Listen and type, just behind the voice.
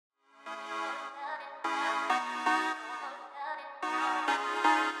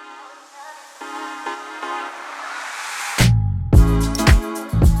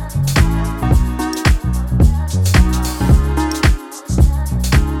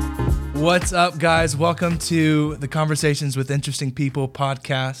What's up, guys? Welcome to the Conversations with Interesting People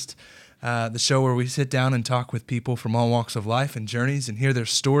podcast, the show where we sit down and talk with people from all walks of life and journeys and hear their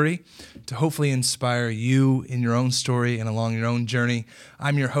story to hopefully inspire you in your own story and along your own journey.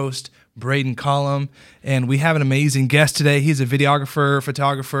 I'm your host, Braden Collum, and we have an amazing guest today. He's a videographer,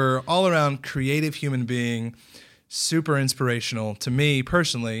 photographer, all-around creative human being, super inspirational to me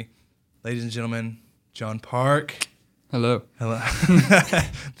personally. Ladies and gentlemen, John Park. Hello.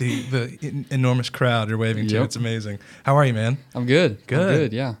 the enormous crowd you're waving to. It's amazing. How are you, man? I'm good. Good. I'm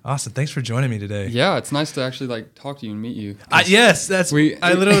good, yeah. Awesome. Thanks for joining me today. Yeah, it's nice to actually talk to you and meet you. Yes, I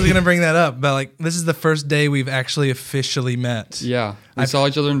literally was going to bring that up, but this is the first day we've actually officially met. Yeah. We saw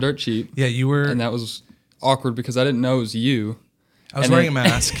each other in Dirt Cheap. Yeah, you were. And that was awkward because I didn't know it was you. I was wearing a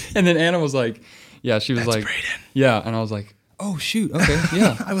mask. And then Anna was like, yeah, she was That's like, Braden. Yeah. And I was like, oh, shoot. Okay.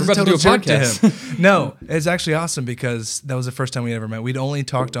 Yeah. I was about to do a podcast. To him. No, it's actually awesome because that was the first time we ever met. We'd only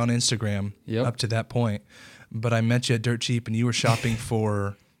talked on Instagram up to that point, but I met you at Dirt Cheap and you were shopping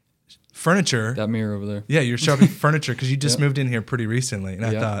for furniture. That mirror over there. Yeah, you're shopping for furniture because you just moved in here pretty recently. And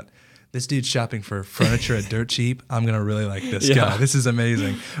I thought, this dude's shopping for furniture at Dirt Cheap. I'm going to really like this guy. This is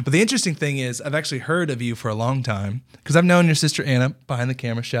amazing. But the interesting thing is I've actually heard of you for a long time because I've known your sister Anna behind the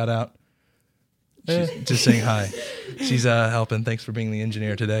camera. Shout out. She's just saying hi. She's helping. Thanks for being the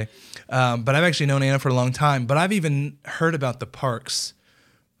engineer today. But I've actually known Anna for a long time. But I've even heard about the Parks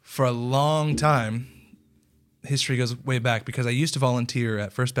for a long time. History goes way back because I used to volunteer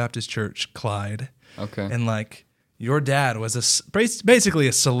at First Baptist Church, Clyde. Okay. And your dad was basically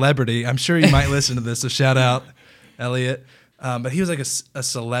a celebrity. I'm sure you might listen to this, so shout out, Elliot. But he was like a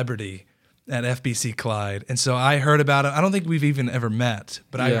celebrity at FBC Clyde. And so I heard about it. I don't think we've even ever met,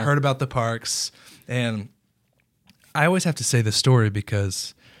 but I heard about the Parks. And I always have to say this story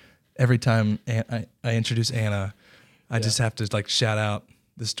because every time I introduce Anna, I just have to shout out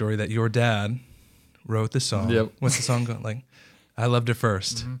the story that your dad wrote the song. Yep. What's the song going? I loved her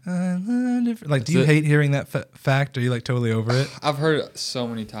first. Mm-hmm. I loved her first. Do you hate hearing that fact? Or are you totally over it? I've heard it so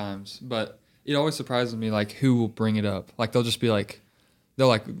many times, but it always surprises me who will bring it up. They'll just be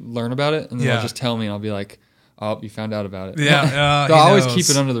they'll learn about it and then they'll just tell me and I'll be like, oh, you found out about it. Yeah. So I always keep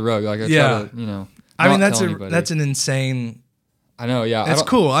it under the rug. I try to, I mean, that's an insane. I know, yeah. That's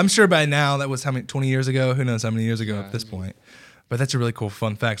cool. I'm sure by now that was 20 years ago? Who knows how many years ago at this point? But that's a really cool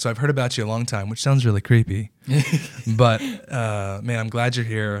fun fact. So I've heard about you a long time, which sounds really creepy. But man, I'm glad you're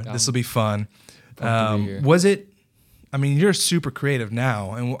here. This will be fun. Was it? I mean, you're super creative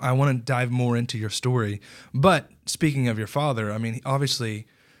now, and I want to dive more into your story. But speaking of your father, I mean, obviously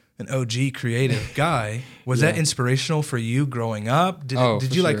an OG creative guy. Was that inspirational for you growing up?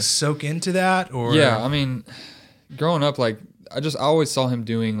 Did you soak into that? Or yeah, I mean, growing up, I always saw him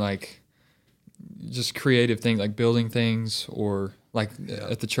doing just creative things, building things, or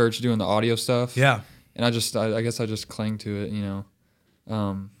at the church doing the audio stuff. Yeah, and I guess I just clung to it,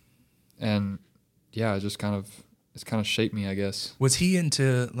 and yeah, it's kind of shaped me, I guess. Was he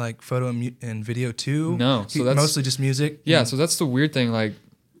into photo and video too? No, so that's mostly just music. Yeah, so that's the weird thing.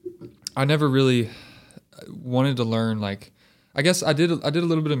 I never really wanted to learn. I guess I did a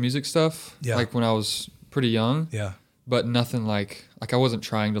little bit of music stuff. Yeah. When I was pretty young. Yeah. But nothing I wasn't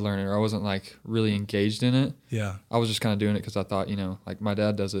trying to learn it, or I wasn't really engaged in it. Yeah. I was just kind of doing it because I thought, my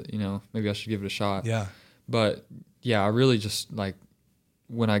dad does it, maybe I should give it a shot. Yeah. But yeah, I really just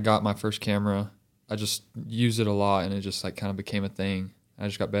when I got my first camera, I just used it a lot, and it just kind of became a thing. I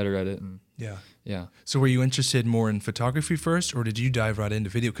just got better at it, and yeah. So were you interested more in photography first, or did you dive right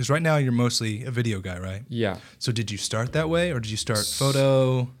into video? Because right now you're mostly a video guy, right? Yeah. So did you start that way, or did you start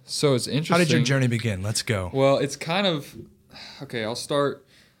photo? So it's interesting. How did your journey begin? Let's go. Well, it's kind of okay. I'll start.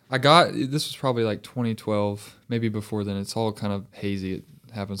 This was probably 2012, maybe before then. It's all kind of hazy. It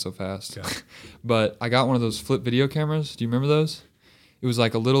happened so fast. Okay. But I got one of those flip video cameras. Do you remember those? It was a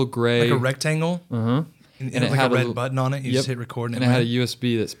little gray, like a rectangle. Uh-huh. And it had a red button on it. You just hit record. And it had a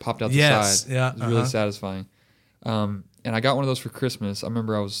USB that's popped out the side. Yeah. It was really satisfying. And I got one of those for Christmas. I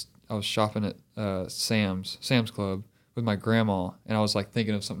remember I was shopping at Sam's Club with my grandma, and I was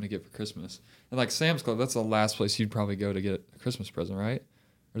thinking of something to get for Christmas. And Sam's Club, that's the last place you'd probably go to get a Christmas present, right?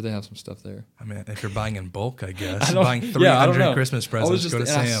 Or do they have some stuff there? I mean, if you're buying in bulk, I guess. Buying 300 Christmas presents, go to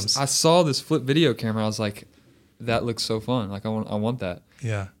Sam's. I saw this flip video camera. I was like, that looks so fun. I want that.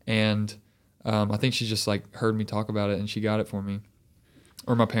 Yeah. And I think she just heard me talk about it, and she got it for me,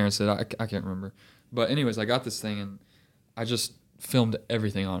 or my parents did. I can't remember. But anyways, I got this thing, and I just filmed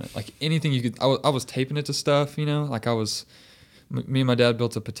everything on it. Anything you could. I was taping it to stuff. Me and my dad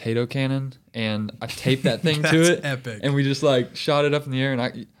built a potato cannon, and I taped that thing to it. Epic. And we just shot it up in the air,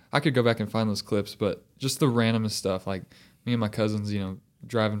 and I could go back and find those clips, but just the randomest stuff. Me and my cousins,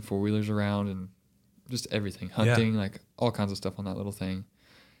 driving 4-wheelers around and just everything, hunting, like all kinds of stuff on that little thing.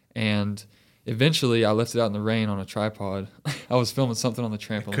 And eventually I left it out in the rain on a tripod. I was filming something on the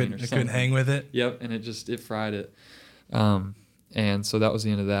trampoline I couldn't hang with it. Yep. And it fried it. And so that was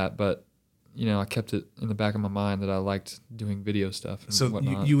the end of that. But, you know, I kept it in the back of my mind that I liked doing video stuff and so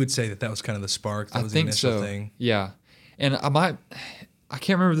whatnot. You would say that was kind of the spark. That was the initial thing. Yeah. And I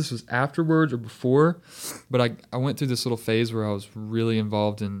can't remember if this was afterwards or before, but I went through this little phase where I was really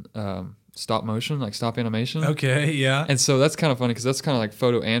involved in stop motion, like stop animation. Okay, yeah. And so that's kind of funny because that's kind of like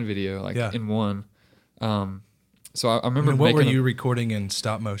photo and video, like in one. So I remember what were you recording in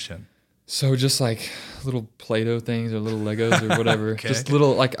stop motion? So just like little Play-Doh things or little Legos or whatever. Okay. Just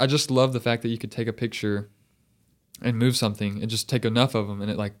little, like, I just love the fact that you could take a picture and move something and just take enough of them and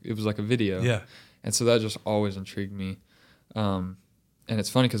it was like a video. Yeah. And so that just always intrigued me. And it's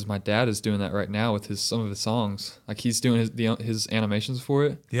funny because my dad is doing that right now with some of his songs. Like he's doing his animations for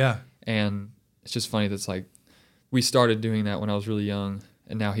it. Yeah. And it's just funny that's like we started doing that when I was really young,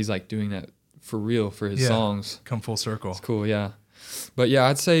 and now he's like doing that for real for his songs. Come full circle. It's cool, yeah. But yeah,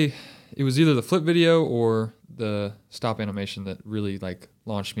 I'd say it was either the flip video or the stop animation that really like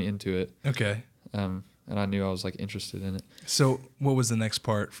launched me into it. Okay. And I knew I was like interested in it. So what was the next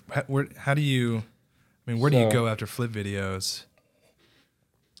part? Where do you go after flip videos?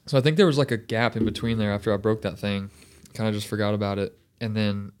 So I think there was like a gap in between there after I broke that thing. Kind of just forgot about it. And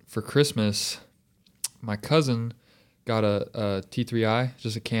then for Christmas, my cousin got a T3i,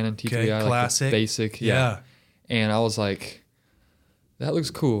 just a Canon T3i. Okay, classic. Like basic. Yeah. And I was like, that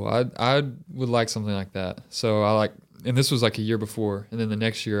looks cool. I would like something like that. So and this was like a year before. And then the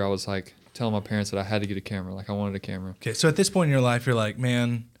next year I was like telling my parents that I had to get a camera. Like I wanted a camera. Okay. So at this point in your life, you're like,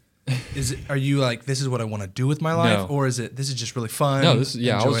 man, are you like, this is what I want to do with my life? No. Or is it, this is just really fun? No, I was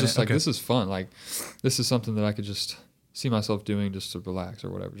just like, okay. This is fun. Like this is something that I could just see myself doing just to relax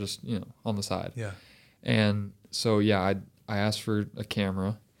or whatever, just, you know, on the side. Yeah. And so, yeah, I asked for a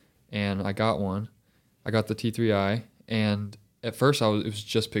camera and I got one. I got the T3i, and at first it was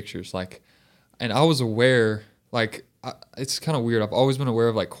just pictures. Like, and I was aware, like, it's kind of weird. I've always been aware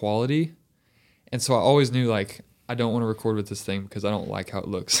of like quality. And so I always knew like, I don't want to record with this thing because I don't like how it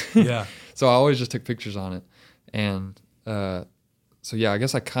looks. Yeah. So I always just took pictures on it. And, so yeah, I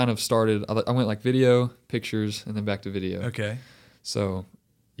guess I kind of started, I went like video, pictures, and then back to video. Okay. So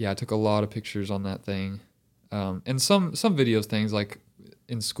yeah, I took a lot of pictures on that thing. And some videos things like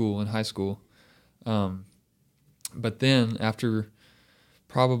in high school. But then after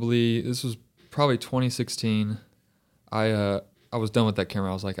this was probably 2016, I was done with that camera.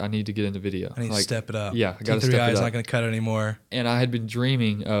 I was like, I need to get into video. I need to step it up. Yeah, I got to step it up. T3i is not going to cut it anymore. And I had been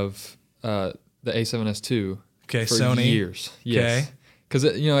dreaming of the A7S II. Okay, for Sony. years. Yes. Okay.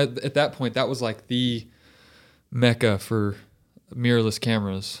 Because, you know, at that point, that was like the mecca for mirrorless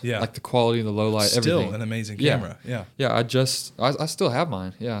cameras. Yeah. Like the quality, the low light, everything. Still an amazing camera. Yeah. Yeah, I still have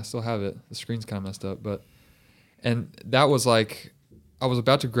mine. Yeah, I still have it. The screen's kind of messed up. And that was like, I was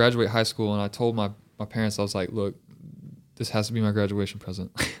about to graduate high school, and I told my parents, I was like, look, this has to be my graduation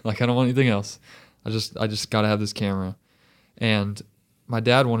present. Like, I don't want anything else. I just got to have this camera. And my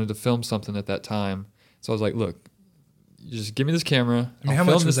dad wanted to film something at that time. So I was like, look, you just give me this camera. I mean, how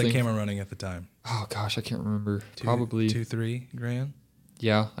much was that camera running at the time? Oh gosh, I can't remember. Probably $2,000-3,000.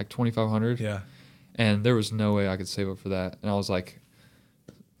 Yeah, like 2,500. Yeah. And there was no way I could save up for that. And I was like,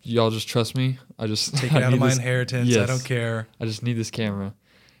 y'all just trust me. I just take it out of my inheritance. Yes. I don't care. I just need this camera.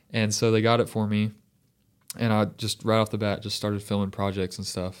 And so they got it for me. And I just right off the bat just started filming projects and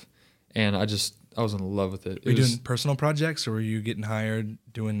stuff. And I was in love with it. Were you doing personal projects, or were you getting hired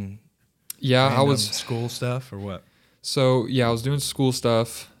doing? Yeah, I was school stuff or what? So yeah, I was doing school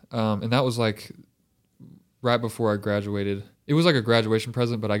stuff, and that was like right before I graduated. It was like a graduation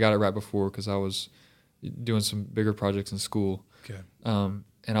present, but I got it right before because I was doing some bigger projects in school. Okay. And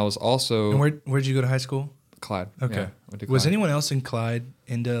I was also. And where'd you go to high school? Clyde. Okay. Yeah, went to Clyde. Was anyone else in Clyde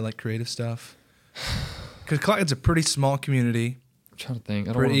into like creative stuff? Because Clyde's a pretty small community. I'm trying to think.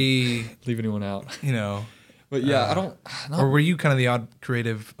 I don't want to leave anyone out. You know. But yeah, I don't. Or were you kind of the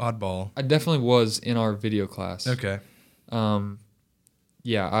creative oddball? I definitely was in our video class. Okay.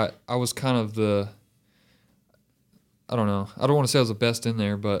 Yeah, I was kind of I don't know. I don't want to say I was the best in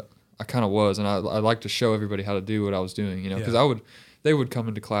there, but I kind of was, and I like to show everybody how to do what I was doing, you know, because they would come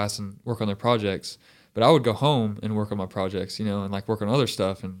into class and work on their projects, but I would go home and work on my projects, you know, and like work on other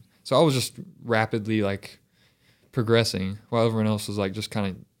stuff, and so I was just rapidly like progressing while everyone else was like just kind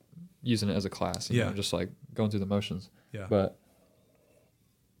of using it as a class, you know, just like going through the motions. Yeah. But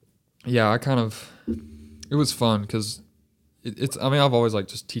yeah, it was fun because I mean, I've always liked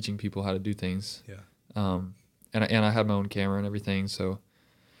just teaching people how to do things. Yeah. And I had my own camera and everything, so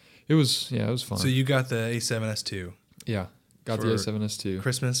It was fun. So you got the A7S2. Yeah, got the A7S2.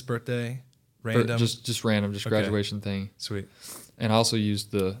 Christmas, birthday, random? Just random, just graduation thing. Sweet. And I also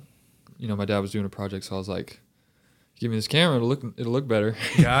used my dad was doing a project, so I was like, give me this camera, it'll look better.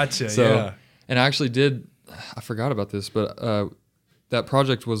 Gotcha, so, yeah. And I actually I forgot about this, but that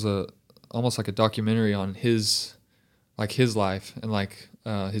project was almost like a documentary on his life and like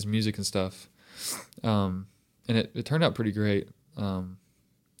his music and stuff. And it turned out pretty great.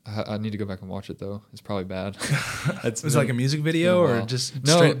 I need to go back and watch it though. It's probably bad. It was like a music video or just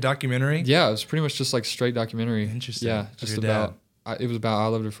straight documentary? Yeah, it was pretty much just like straight documentary. Interesting. Yeah, just about it was about I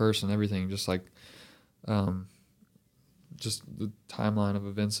Loved Her First and everything, just like just the timeline of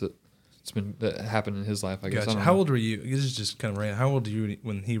events that happened in his life, I guess. Gotcha. How old were you? This is just kind of random. How old were you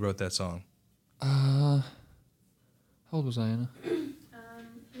when he wrote that song? How old was I, Anna? He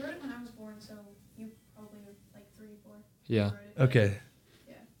wrote it when I was born, so you probably were like 3, 4. Yeah. Okay.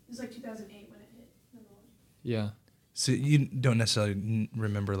 Yeah. It was like 2008 when it hit number 1. Yeah. So you don't necessarily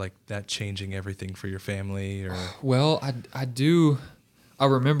remember like that changing everything for your family, or? Well, I do. I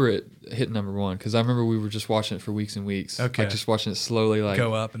remember it hit number 1 because I remember we were just watching it for weeks and weeks. Okay. Like just watching it slowly, like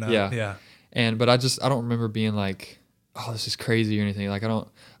go up and up. Yeah. But I don't remember being like, oh, this is crazy or anything. Like I don't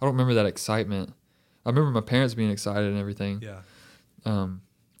remember that excitement. I remember my parents being excited and everything. Yeah. Um.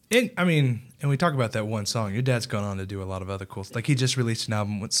 And we talk about that one song. Your dad's gone on to do a lot of other cool stuff. Like he just released an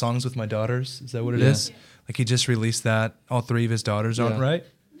album with Songs with My Daughters. Is that what it is? Yeah. Like he just released that. All 3 of his daughters on, Yeah. right?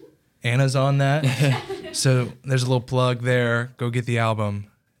 Anna's on that. So there's a little plug there. Go get the album.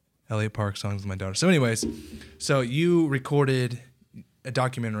 Elliott Park, Songs with My Daughters. So anyways, so you recorded a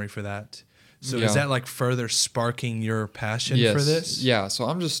documentary for that. So is that like further sparking your passion for this? Yeah. So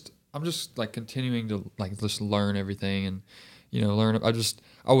I'm just like continuing to like just learn everything and learn.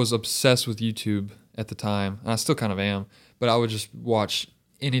 I was obsessed with YouTube at the time, and I still kind of am. But I would just watch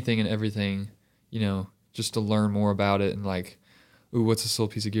anything and everything, just to learn more about it and like, ooh, what's this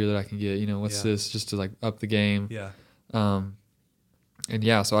little piece of gear that I can get? What's this, just to like up the game. Yeah. And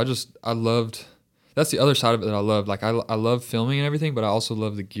yeah, so I loved. That's the other side of it that I loved. Like I love filming and everything, but I also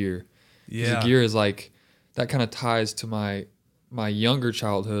love the gear. Yeah. The gear is like that kind of ties to my younger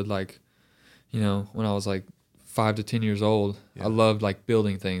childhood, like, when I was like 5 to 10 years old. Yeah. I loved like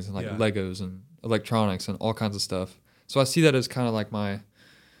building things and like Legos and electronics and all kinds of stuff. So I see that as kind of like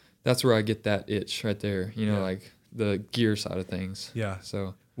that's where I get that itch right there, like the gear side of things. Yeah.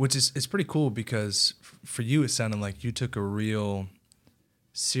 So which is it's pretty cool because for you it sounded like you took a real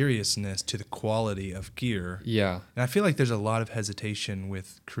seriousness to the quality of gear. Yeah. And I feel like there's a lot of hesitation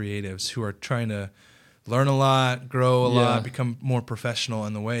with creatives who are trying to learn a lot, grow a lot, become more professional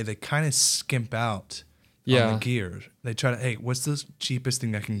in the way they kind of skimp out on the gear. They try to, hey, what's the cheapest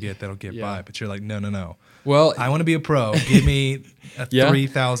thing I can get that'll get by? But you're like, no. Well, I want to be a pro. Give me a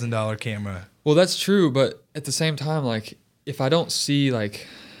 $3,000 camera. Well, that's true, but at the same time, like if I don't see like,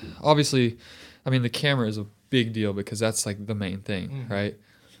 obviously, I mean the camera is a big deal because that's like the main thing, right?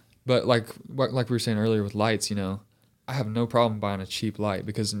 But like we were saying earlier with lights, I have no problem buying a cheap light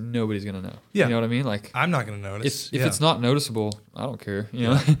because nobody's gonna know. Yeah. You know what I mean? Like I'm not gonna notice. If it's not noticeable, I don't care. You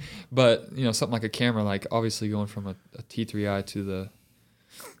know. But something like a camera, like obviously going from a T3i to the,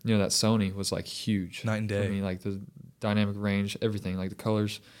 that Sony was like huge. Night and day. I mean, like the dynamic range, everything, like the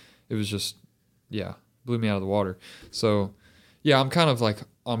colors, it was just, blew me out of the water. So, I'm kind of like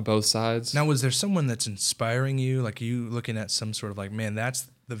on both sides. Now, was there someone that's inspiring you? Like you looking at some sort of like, man, that's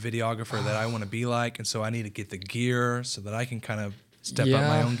the videographer that I want to be like, and so I need to get the gear so that I can kind of step up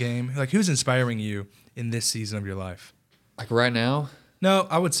my own game. Like who's inspiring you in this season of your life? Like right now? No,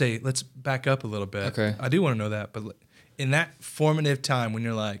 I would say let's back up a little bit. Okay. I do want to know that, but in that formative time when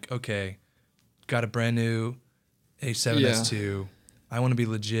you're like, okay, got a brand new A7S2, I want to be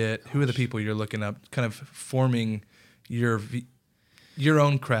legit. Who are the people you're looking up, kind of forming your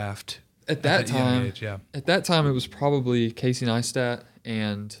own craft at that time? Young age, At that time, it was probably Casey Neistat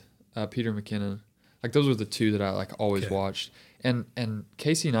and Peter McKinnon. Like those were the two that I like always watched. And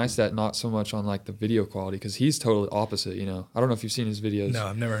Casey Neistat, not so much on like the video quality because he's totally opposite. I don't know if you've seen his videos. No,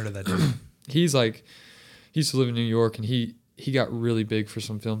 I've never heard of that dude. He used to live in New York, and he got really big for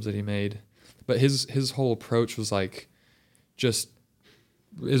some films that he made. But his whole approach was like just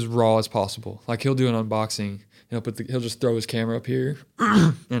as raw as possible. Like he'll do an unboxing, he'll just throw his camera up here,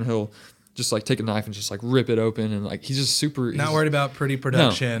 and he'll just like take a knife and just like rip it open, and like he's just super. Not worried about pretty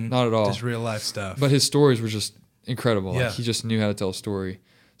production. No, not at all. Just real life stuff. But his stories were just incredible. Yeah. Like he just knew how to tell a story.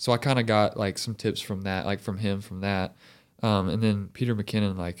 So I kind of got like some tips from that, like from him from that. And then Peter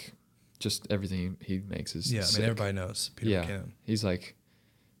McKinnon, like just everything he makes is sick. I mean everybody knows Peter McKinnon.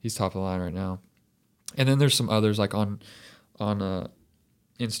 He's top of the line right now. And then there's some others like on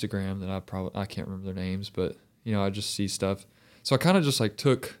Instagram that I can't remember their names, but you know, I just see stuff. So I kind of just like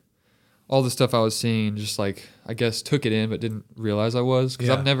took all the stuff I was seeing, just like, I guess took it in, but didn't realize I was, because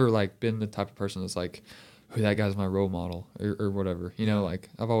I've never like been the type of person that's like, oh, that guy's my role model or whatever, you know, like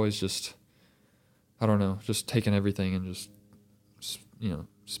I've always just, I don't know, just taken everything and just, you know,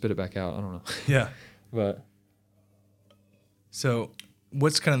 spit it back out. I don't know. Yeah. But so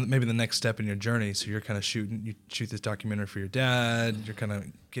what's kind of maybe the next step in your journey? So you're kind of you shoot this documentary for your dad, you're kind of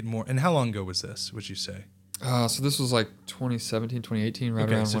getting more, and how long ago was this, would you say? So this was like 2017, 2018, right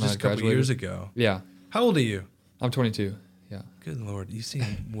around so when just I a couple graduated. years ago. Yeah. How old are you? I'm 22. Yeah. Good Lord, you seem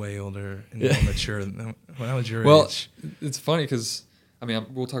way older and more mature than when I was your Well, age. it's funny because, I mean,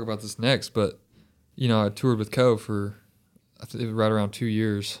 we'll talk about this next, but, you know, I toured with Co for right around 2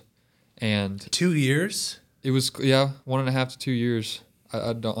 years. And 2 years? it was, 1.5 to 2 years.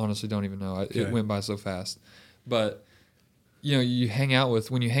 I honestly don't even know. Okay. It went by so fast. But, you know,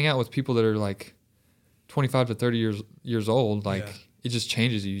 when you hang out with people that are like 25 to 30 years old, like it just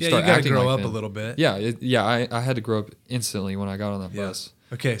changes you. You start you gotta acting grow like up them. a little bit. I had to grow up instantly when I got on that bus.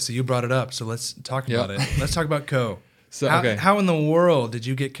 Okay, so you brought it up, so let's talk about it. Let's talk about Co. So, How in the world did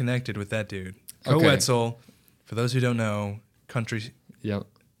you get connected with that dude? Co Okay. Wetzel, for those who don't know, country Yep.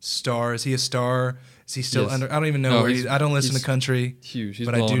 star. Is he a star? Is he still Yes. under? I don't even know No, where I don't listen to he's country, Huge. He's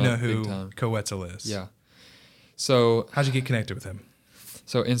but I do blowing know up big who time. Co Wetzel is. Yeah. So How'd you get connected with him?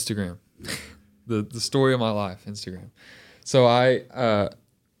 Instagram, the story of my life, Instagram. So I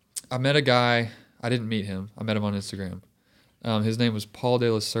met a guy. I didn't meet him. I met him on Instagram. His name was Paul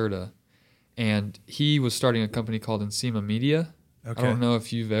De La Cerda, and he was starting a company called Encima Media. Okay. I don't know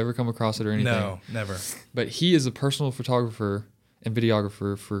if you've ever come across it or anything. No, never. But he is a personal photographer and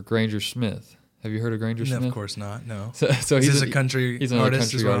videographer for Granger Smith. Have you heard of Granger No, Smith? of course not. No. So Is he's this a country he's another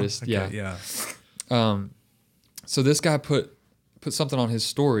artist country as well? artist. Okay, Yeah. yeah. So this guy put something on his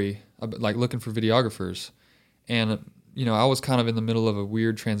story, like looking for videographers, and you know, I was kind of in the middle of a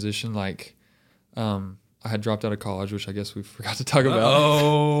weird transition. Like, I had dropped out of college, which I guess we forgot to talk about.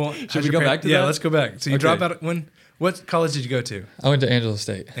 Oh, Should we go back to yeah, that? let's go back. So you Okay. dropped out when? What college did you go to? I went to Angela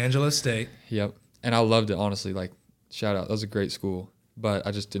State. Angela State. Yep, and I loved it, honestly. Like, shout out, that was a great school, but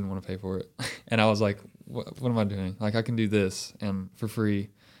I just didn't want to pay for it. And I was like, what am I doing? Like, I can do this and for free.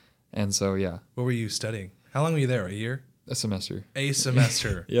 And so yeah, What were you studying? How long were you there? A year? a semester. A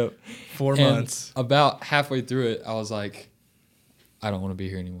semester. Yep. 4 And months. about halfway through it, I was like, I don't want to be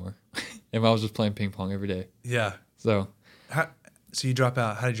here anymore. And I was just playing ping pong every day. Yeah. So So you drop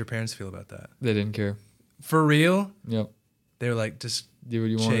out. How did your parents feel about that? they didn't care. For real? Yep. They were like, just Do what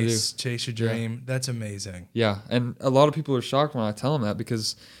you want to do. chase your dream. That's amazing. Yeah. And a lot of people are shocked when I tell them that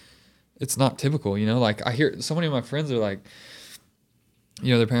because it's not typical, you know? Like, I hear so many of my friends are like,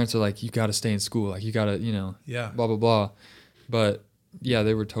 you know, their parents are like, you got to stay in school. Like, you got to, you know, Yeah. blah, blah, blah. But yeah,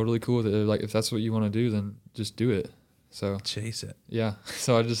 they were totally cool with it. They're like, if that's what you want to do, then just do it. So Chase it. yeah.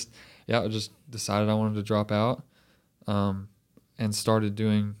 So I just decided I wanted to drop out, and started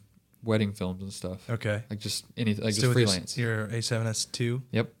doing wedding films and stuff. Okay. Like just anything, like Still just with freelance. Your A7S2?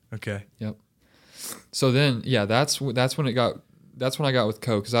 Yep. Okay. So then, yeah, that's when I got with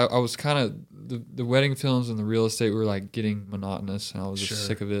Co, because I was kind of the wedding films and the real estate were like getting monotonous, and I was just Sure.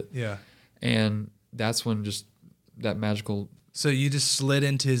 sick of it. Yeah. And that's when just that magical, So you just slid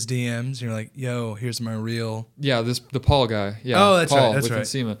into his DMs and you're like, yo, here's my reel. the Paul guy, yeah. Oh, that's Paul right, that's with right.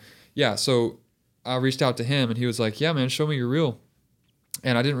 Encima. Yeah, so I reached out to him, and he was like, yeah, man, show me your reel.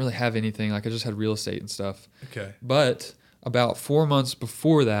 And I didn't really have anything, like I just had real estate and stuff. Okay. But about 4 months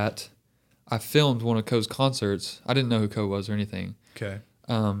before that, I filmed one of Co's concerts. I didn't know who Co was or anything. Okay.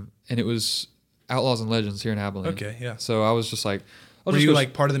 And it was Outlaws and Legends here in Abilene. Okay, yeah. So I was just like, Were you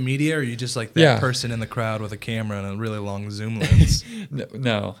like part of the media, or are you just like that Yeah. person in the crowd with a camera and a really long zoom lens?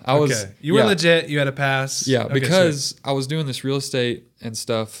 no, I was. Okay. You were legit. You had a pass. Yeah, Okay, because I was doing this real estate and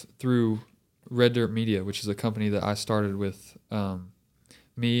stuff through Red Dirt Media, which is a company that I started with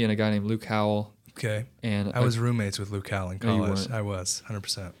me and a guy named Luke Howell. Okay. And I was roommates with Luke Howell in No, you college. weren't. I was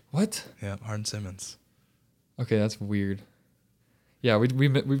 100%. What? Yeah, Hardin Simmons. Okay, that's weird. Yeah,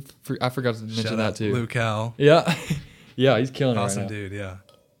 I forgot to mention Shout that out too. Luke Howell. Yeah, yeah, he's killing it Awesome right now. dude. Yeah.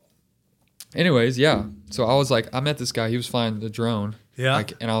 Anyways, yeah. So I was like, I met this guy. He was flying the drone. Yeah.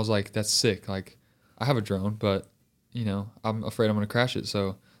 Like, and I was like, that's sick. Like, I have a drone, but you know, I'm afraid I'm gonna crash it.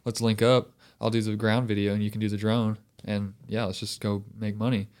 So let's link up. I'll do the ground video, and you can do the drone. And yeah, let's just go make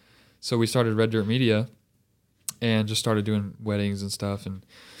money. So we started Red Dirt Media, and just started doing weddings and stuff. And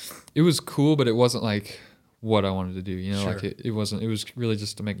it was cool, but it wasn't like what I wanted to do. You know, Sure. like it wasn't. It was really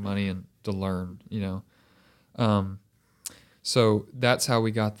just to make money and to learn. You know, so that's how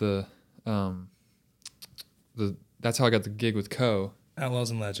we got that's how I got the gig with Co.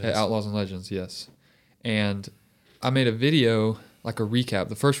 Outlaws and Legends. At Outlaws and Legends, yes. And I made a video, like a recap,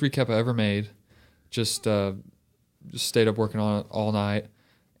 the first recap I ever made. Just stayed up working on it all night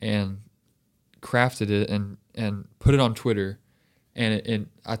and crafted it and put it on Twitter. And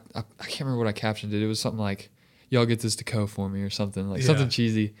I can't remember what I captioned it. It was something like, "Y'all get this to Co for me," or something like something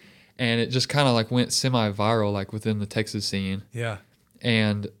cheesy. And it just kind of like went semi-viral, like within the Texas scene. Yeah.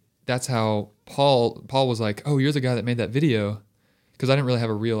 And that's how Paul was like, "Oh, you're the guy that made that video," because I didn't really have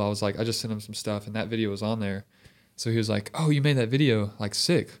a reel. I was like, I just sent him some stuff, and that video was on there. So he was like, "Oh, you made that video, like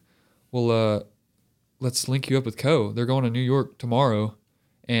sick. Well, let's link you up with Co. They're going to New York tomorrow,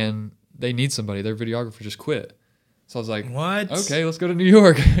 and they need somebody. Their videographer just quit." So I was like, "What? Okay, let's go to New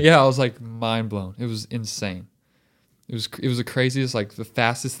York." Yeah, I was like mind blown. It was insane. It was the craziest, like the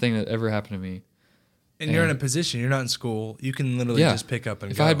fastest thing that ever happened to me. And you're in a position, you're not in school. You can literally just pick up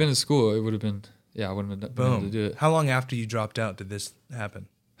and if go. I had been in school, it would have been, I wouldn't have been able to do it. How long after you dropped out did this happen?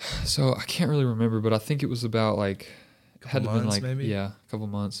 So I can't really remember, but I think it was about like, Couple months, maybe? Yeah, a couple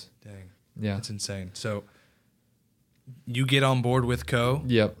months. Dang. Yeah. That's insane. So you get on board with Co.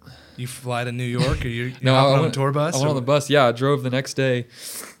 Yep. You fly to New York, or you're No, on a tour bus? I went on the bus. Yeah, I drove the next day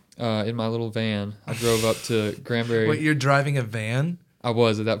in my little van. I drove up to Granbury. Wait, you're driving a van? I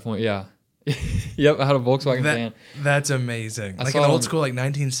was at that point, yeah. Yep, I had a Volkswagen van. That's amazing. I Like saw an old it- school, like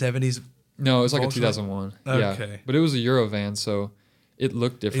 1970s. No, it was like a Volkswagen? 2001. Okay. Yeah, but it was a Euro van, so it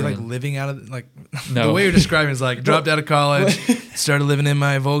looked Are you different. like living out of like No. the way you're describing is like dropped out of college, started living in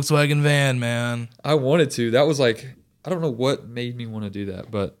my Volkswagen van, man. I wanted to. That was like, I don't know what made me want to do that,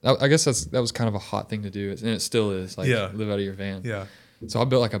 but I guess that was kind of a hot thing to do, and it still is. Like, live out of your van. Yeah. So I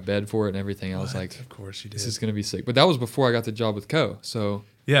built like a bed for it and everything. I was like, of course you did. this is gonna be sick. But that was before I got the job with Co. So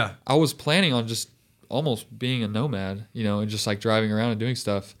Yeah. I was planning on just almost being a nomad, and just like driving around and doing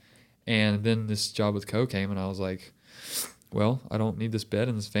stuff. And then this job with Co came, and I was like, well, I don't need this bed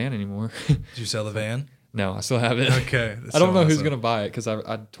in this van anymore. Did you sell the van? No, I still have it. Okay. I don't know who's gonna buy it because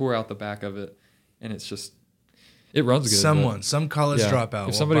I tore out the back of it, and it's just, it runs good. Some college dropout.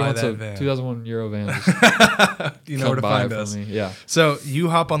 If somebody will buy wants a van. 2001 Euro van, just you know where to find it us. for me. Yeah. So you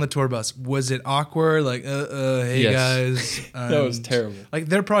hop on the tour bus. Was it awkward? Like, hey Yes. guys. That was terrible. Like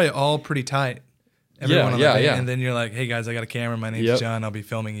they're probably all pretty tight. Everyone on the van, yeah. And then you're like, hey guys, I got a camera. My name's John. I'll be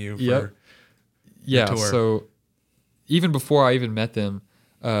filming you for yeah. tour. So even before I even met them,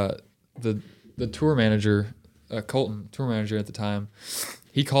 the tour manager, Colton, tour manager at the time,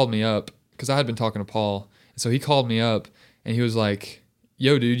 he called me up because I had been talking to Paul. So he called me up and he was like,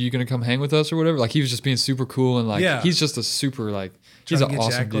 "Yo, dude, you gonna come hang with us or whatever?" Like he was just being super cool and like he's just a super like he's an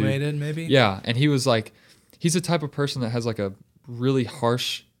awesome dude. Maybe. Yeah, and he was like, he's the type of person that has like a really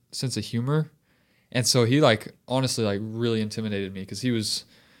harsh sense of humor, and so he like honestly like really intimidated me because he was,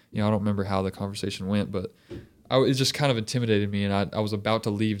 I don't remember how the conversation went, but it just kind of intimidated me, and I was about to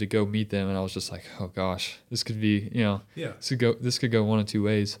leave to go meet them, and I was just like, oh gosh, this could be this could go one of two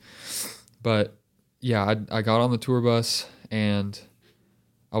ways, but yeah, I got on the tour bus and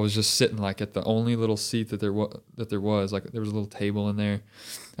I was just sitting like at the only little seat that there was. Like there was a little table in there.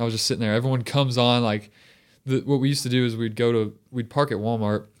 I was just sitting there. Everyone comes on. Like what we used to do is we'd park at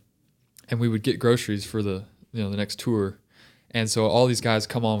Walmart and we would get groceries for the the next tour. And so all these guys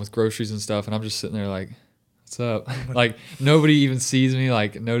come on with groceries and stuff, and I'm just sitting there like, what's up? Like nobody even sees me,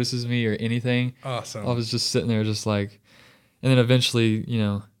 like notices me or anything. Awesome. I was just sitting there just like, and then eventually,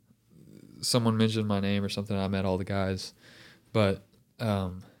 someone mentioned my name or something. And I met all the guys, but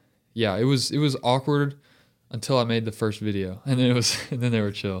yeah, it was awkward until I made the first video, and then they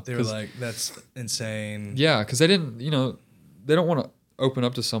were chill. They were like, "That's insane." Yeah, because they didn't, they don't want to open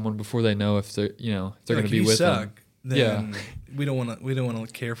up to someone before they know if they're, if they're going to be with them. Then we don't want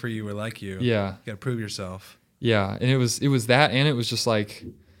to care for you or like you. Yeah, you got to prove yourself. Yeah, and it was that, and it was just like,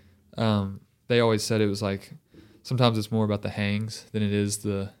 they always said it was like, sometimes it's more about the hangs than it is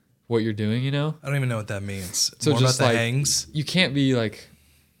what you're doing, I don't even know what that means. So more just about the like, hangs. You can't be like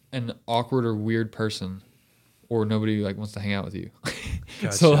an awkward or weird person, or nobody like wants to hang out with you.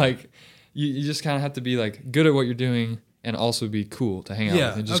 Gotcha. So like, you just kind of have to be like good at what you're doing and also be cool to hang out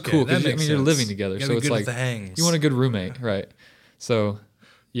with, and just cool because you're living together. So it's like you want a good roommate, right? So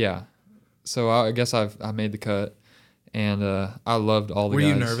yeah, so I guess I made the cut. And I loved all the guys. Were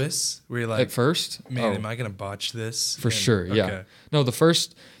you nervous? Were you like, at first? Man, am I gonna botch this? For sure, yeah. Okay. No, the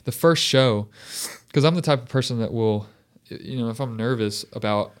first show, because I'm the type of person that will, if I'm nervous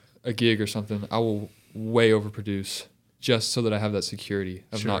about a gig or something, I will way overproduce just so that I have that security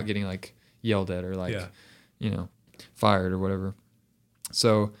of not getting like yelled at or like, fired or whatever.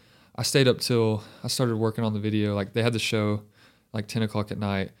 So I stayed up till I started working on the video. Like they had the show like 10 o'clock at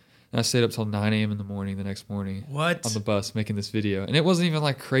night. And I stayed up till 9 a.m. in the morning the next morning What? on the bus making this video. And it wasn't even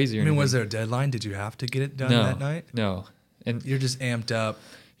like crazy or I mean, was anything. there a deadline? Did you have to get it done No. that night? No. And You're just amped up,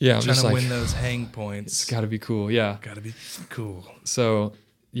 yeah, I'm trying just to like, win those hang it's points. got to be cool. Yeah. Got to be cool. So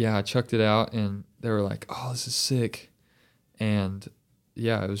yeah, I chucked it out and they were like, oh, this is sick. And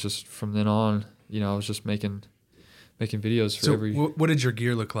yeah, it was just from then on, I was just making videos for So, every. what did your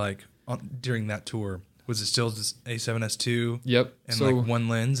gear look like during that tour? Was it still just A7S2 Yep. and So, like one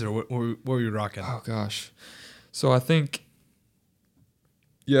lens, or what were you rocking? oh gosh. So I think,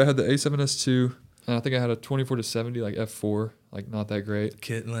 yeah, I had the A7S2 and I think I had a 24-70, like f4, like not that great.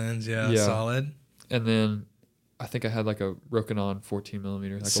 Kit lens, yeah, Yeah. solid. And then I think I had like a Rokinon 14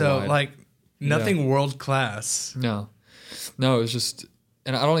 millimeter. Like a So wide. like nothing world class. No, it was just,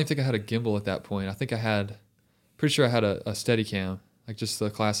 and I don't even think I had a gimbal at that point. I think pretty sure I had a Steadicam, like just the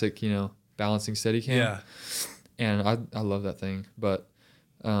classic, balancing Steadicam. Yeah. And I love that thing, but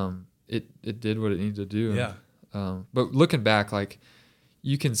it did what it needed to do. Yeah. But looking back, like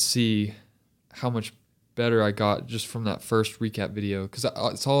you can see how much better I got just from that first recap video, because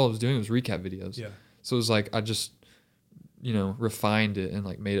it's all I was doing was recap videos. Yeah. So it was like I just, refined it and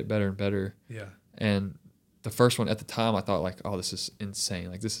like made it better and better. Yeah. And the first one at the time, I thought like, oh, this is insane.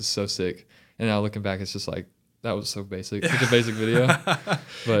 Like this is so sick. And now looking back, it's just like, that was so basic. Such a basic video.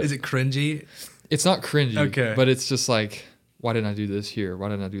 But is it cringy? it's not cringy. Okay. But it's just like, why didn't I do this here? Why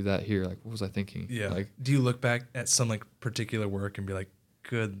didn't I do that here? Like, what was I thinking? Yeah. Like, Do you look back at some like particular work and be like,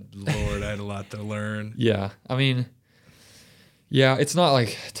 good Lord, I had a lot to learn? yeah. I mean, yeah, it's not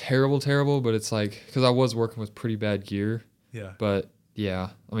like terrible, but it's like, because I was working with pretty bad gear. Yeah. But yeah,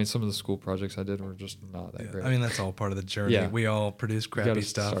 I mean, some of the school projects I did were just not that Yeah. great. I mean, that's all part of the journey. Yeah. We all produce You crappy gotta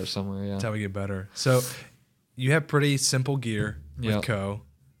stuff. start somewhere. Yeah. That's how we get better. So you have pretty simple gear with Yep. Co,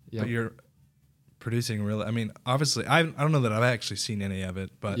 Yep. but you're producing really, I mean, obviously, I don't know that I've actually seen any of it,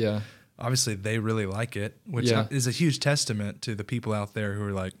 but Yeah. obviously they really like it, which Yeah. is a huge testament to the people out there who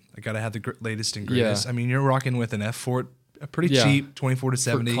are like, I got to have the latest and Yeah. greatest. I mean, you're rocking with an F4, a pretty Yeah. cheap 24 to For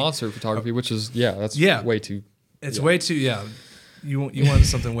 70. concert photography, which is, that's Yeah. way too. It's yeah. way too, you want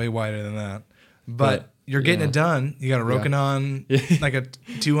something way wider than that. But you're getting yeah. it done. You got a Yeah. Rokinon, like a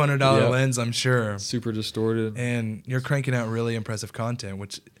 $200 Yep. lens, I'm sure. Super distorted. And you're cranking out really impressive content,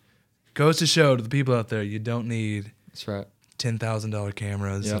 which goes to show to the people out there, you don't need That's right. $10,000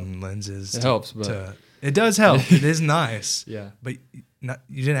 cameras Yep. and lenses. It helps, but it does help. It is nice. yeah. But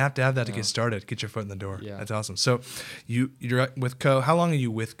you didn't have to have that to No. get started. Get your foot in the door. Yeah. That's awesome. So you're with Co. How long are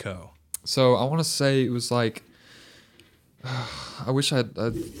you with Co? So I want to say it was like, I wish I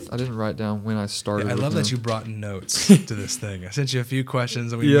didn't write down when I started. I with love that them. you brought notes to this thing. I sent you a few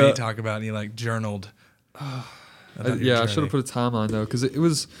questions that we Yeah. may talk about, and you like journaled. about your I should journey. have put a timeline though, because it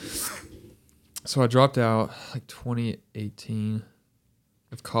was. So I dropped out like 2018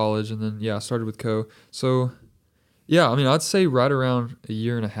 of college, and then I started with Co. So yeah, I mean I'd say right around a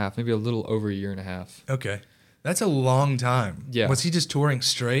year and a half, maybe a little over a year and a half. Okay, that's a long time. Yeah. Was he just touring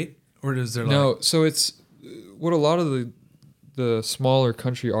straight, or is there No, like so it's what a lot of the smaller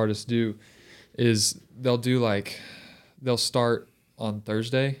country artists do is they'll start on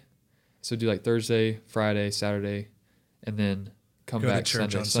Thursday, so do like Thursday, Friday, Saturday, and then come go back to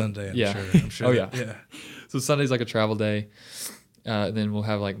church Sunday. on Sunday? yeah. I'm sure. Oh, yeah. yeah. So Sunday's like a travel day, and then we'll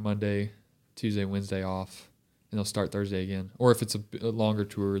have like Monday, Tuesday, Wednesday off, and they'll start Thursday again. Or if it's a longer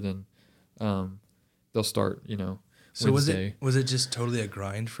tour, then they'll start So Wednesday. was it just totally a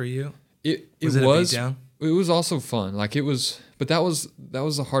grind for you? It Was it a beatdown? It was also fun. Like it was, but that was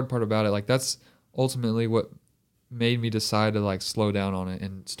the hard part about it. Like that's ultimately what made me decide to like slow down on it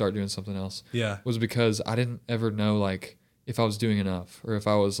and start doing something else. Yeah. Was because I didn't ever know like if I was doing enough or if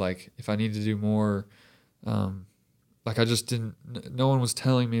I needed to do more. Like I just didn't. No one was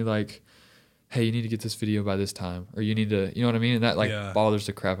telling me like, hey, you need to get this video by this time, or you need to, you know what I mean? And that like Yeah. bothers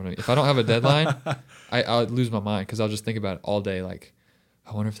the crap out of me. If I don't have a deadline, I'll lose my mind because I'll just think about it all day. Like,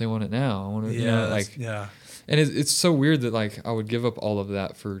 I wonder if they want it now. I wonder, like, yeah. and it's so weird that like I would give up all of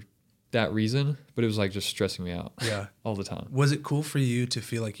that for that reason, but it was like just stressing me out Yeah. all the time. Was it cool for you to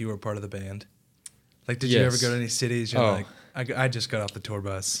feel like you were part of the band? Like, did you ever Yes. go to any cities? You're Oh. like, I just got off the tour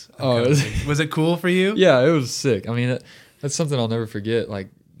bus. Oh, Was it cool for you? Yeah, it was sick. I mean, that's something I'll never forget. Like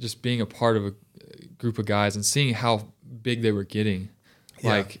just being a part of a group of guys and seeing how big they were getting. Yeah.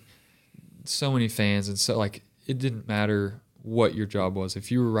 Like so many fans, and so like it didn't matter what your job was. If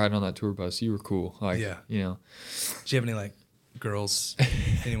you were riding on that tour bus, you were cool. Like, Yeah. you know. Do you have any like girls?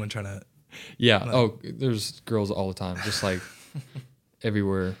 Anyone trying to? Yeah. Like- Oh, there's girls all the time, just like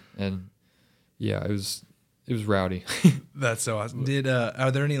everywhere, and yeah, it was rowdy. That's so awesome.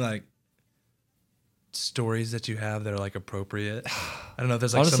 Are there any like stories that you have that are like appropriate? I don't know if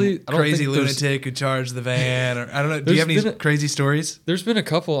there's like Honestly, some I don't crazy think there's- lunatic who charged the van, or I don't know. Do you have There's any been crazy stories? There's been a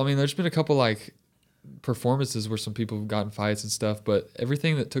couple. I mean, there's been a couple like performances where some people have gotten fights and stuff, but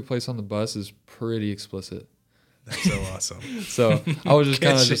everything that took place on the bus is pretty explicit. That's so awesome. So I was just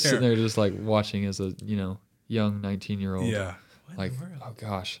Can't kind of just share. sitting there, just like watching as a young 19-year-old. Yeah. Like, oh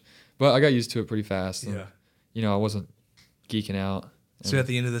gosh, but I got used to it pretty fast. And, Yeah. I wasn't geeking out. So at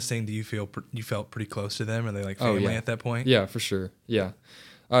the end of this thing, do you feel you felt pretty close to them? Are they like Oh, family yeah. at that point? Yeah, for sure. Yeah.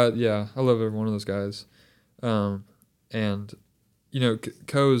 Yeah, I love every one of those guys. And,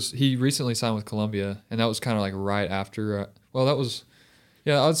 Co's, he recently signed with Columbia, and that was kind of like right after, I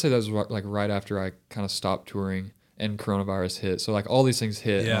would say that was like right after I kind of stopped touring and coronavirus hit. So like all these things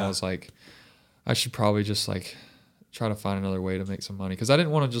hit, and I was like, I should probably just like try to find another way to make some money. Because I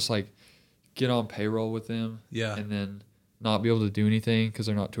didn't want to just like get on payroll with them and then not be able to do anything because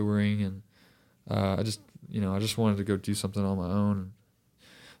they're not touring. And I just wanted to go do something on my own.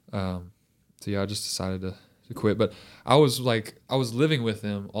 I just decided to quit. But I was living with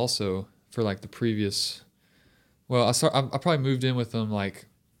them also for like the previous. Well, I probably moved in with them like.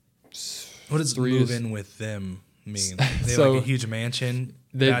 What does move in with them mean? They have So, like a huge mansion,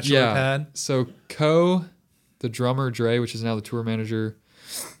 bachelor pad. So Co, the drummer Dre, which is now the tour manager,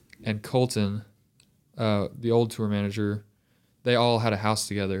 and Colton, the old tour manager, they all had a house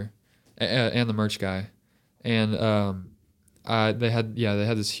together, and the merch guy, and they had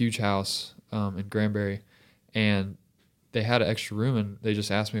this huge house in Granbury, and they had an extra room, and they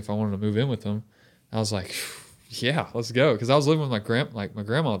just asked me if I wanted to move in with them. I was like, yeah, let's go, because I was living with my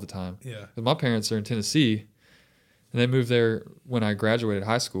grandma at the time. Yeah. 'Cause my parents are in Tennessee, and they moved there when I graduated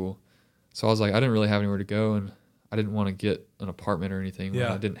high school, so I was like, I didn't really have anywhere to go, and I didn't want to get an apartment or anything when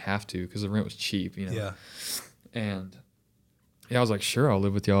I didn't have to, because the rent was cheap, Yeah. And I was like, sure, I'll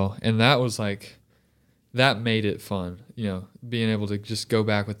live with y'all. And that was like, that made it fun, being able to just go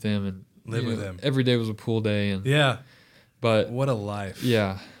back with them and Live with them. Every day was a pool day. And Yeah. but What a life.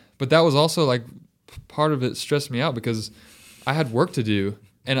 yeah, but that was also like part of it stressed me out because I had work to do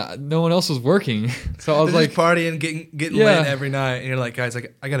and no one else was working. So I was They're like just partying, getting lit every night, and you're like, guys,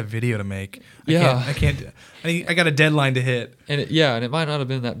 like I got a video to make. I got a deadline to hit. And it might not have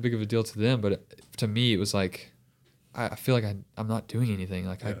been that big of a deal to them, but to me, it was like, I feel like I'm not doing anything.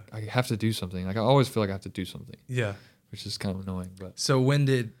 Like I have to do something. Like I always feel like I have to do something. Yeah. Which is kind of annoying, but. So when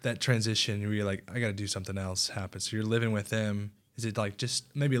did that transition where you're like, I got to do something else happen? So you're living with them. Is it like just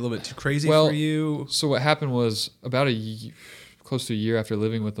maybe a little bit too crazy for you? So what happened was about close to a year after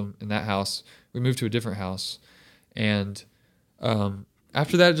living with them in that house, we moved to a different house. And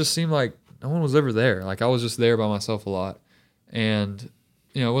after that, it just seemed like no one was ever there. Like I was just there by myself a lot. And,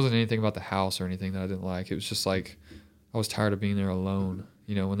 it wasn't anything about the house or anything that I didn't like. It was just like I was tired of being there alone,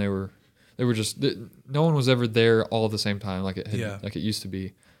 when they were just, no one was ever there all at the same time like it used to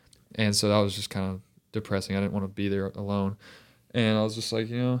be. And so that was just kind of depressing. I didn't want to be there alone. And I was just like,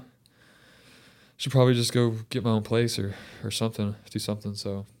 should probably just go get my own place or something, do something.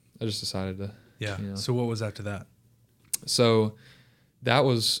 So I just decided to. Yeah. So what was after that? So that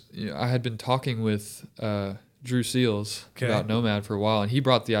was, I had been talking with Drew Seals about Nomad for a while, and he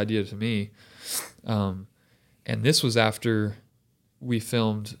brought the idea to me. And this was after we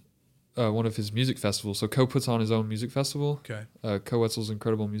filmed one of his music festivals. So Co puts on his own music festival. Co Wetzel's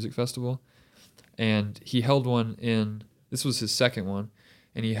Incredible Music Festival. And he held one this was his second one,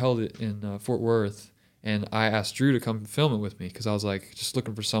 and he held it in Fort Worth. And I asked Drew to come film it with me because I was like just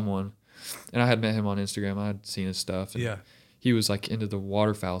looking for someone. And I had met him on Instagram. I had seen his stuff. And he was like into the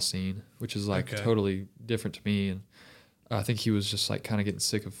waterfowl scene, which is like totally different to me. And I think he was just like kind of getting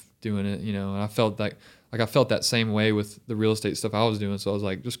sick of doing it, and I felt like I felt that same way with the real estate stuff I was doing. So I was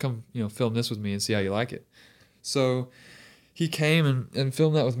like, just come, film this with me and see how you like it. So he came and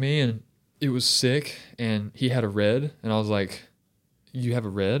filmed that with me, and it was sick. And he had a red, and I was like, you have a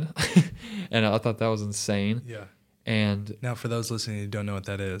red? And I thought that was insane. Yeah. And now for those listening who don't know what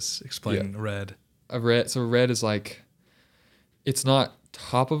that is, explain red. So red is like, it's not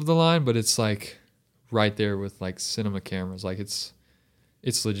top of the line, but it's like right there with like cinema cameras. Like it's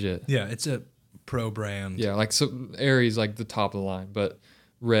legit. Yeah, it's a pro brand. Yeah, like so Arri's like the top of the line, but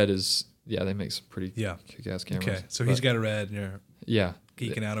red is they make some pretty kick-ass cameras. Okay, so he's got a red, and you're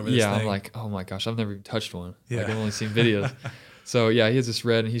geeking out over this thing. I'm like, oh my gosh, I've never even touched one. Like I've only seen videos. So he has this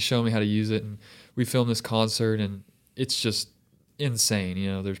red, and he's showing me how to use it, and we filmed this concert, and it's just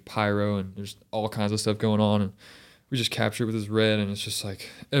insane. There's pyro and there's all kinds of stuff going on, and we just capture it with his red, and it's just like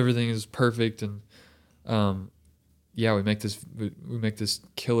everything is perfect. And we make this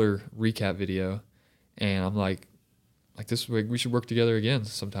killer recap video, and I'm like this we should work together again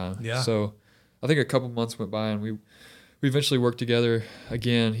sometime. Yeah. So I think a couple months went by, and we eventually worked together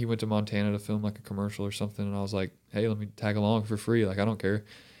again. He went to Montana to film like a commercial or something, and I was like, hey, let me tag along for free. Like, I don't care.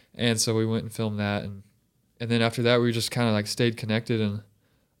 And so we went and filmed that, and then after that, we just kind of like stayed connected, and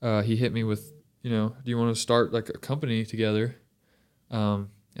he hit me with, you know, do you want to start like a company together? And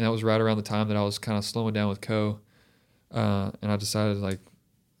that was right around the time that I was kind of slowing down with Co. And I decided, like,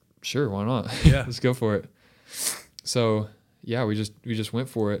 sure, why not? Yeah. Let's go for it. So yeah, we just went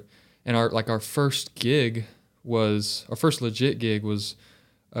for it. And our first legit gig was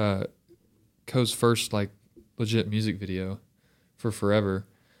Co's first like legit music video for Forever.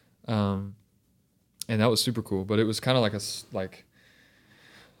 And that was super cool, but it was kind of like a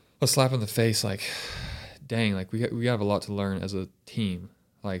slap in the face, like, dang, like we have a lot to learn as a team,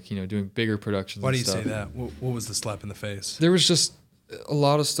 like, you know, doing bigger productions. Why do and you stuff. say that? What was the slap in the face? There was just a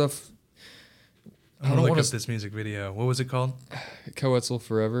lot of stuff. I don't look up this music video. What was it called? Coetzel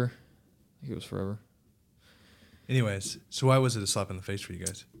Forever. I think it was Forever. Anyways, so why was it a slap in the face for you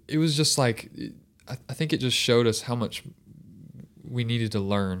guys? It was just like, I think it just showed us how much we needed to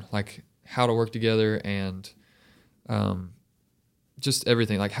learn, like how to work together and just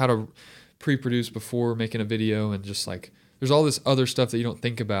everything, like how to pre-produce before making a video, and just like there's all this other stuff that you don't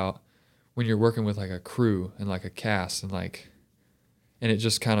think about when you're working with like a crew and like a cast, and it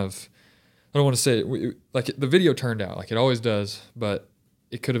just kind of, I don't want to say it, like the video turned out like it always does, but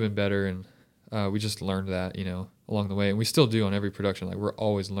it could have been better, and we just learned that, you know, along the way, and we still do on every production. Like, we're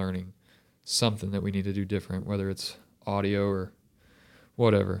always learning something that we need to do different, whether it's audio or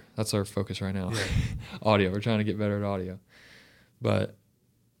whatever. That's our focus right now. Yeah. Audio. We're trying to get better at audio. But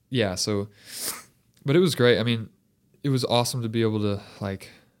yeah, but it was great. I mean, it was awesome to be able to like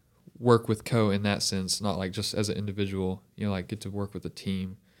work with Co in that sense, not like just as an individual, you know, like get to work with a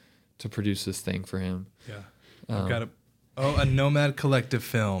team to produce this thing for him. Yeah. I've got a Nomad Collective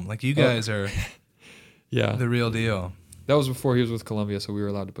film. Like, you guys are yeah, the real deal. that was before he was with Columbia, so we were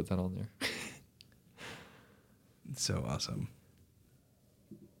allowed to put that on there. It's so awesome.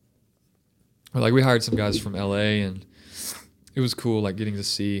 Like, we hired some guys from LA, and it was cool, like, getting to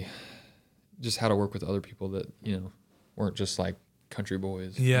see just how to work with other people that, you know, weren't just like country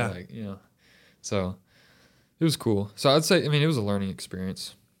boys. Yeah. Like, you know, so it was cool. So I'd say, I mean, it was a learning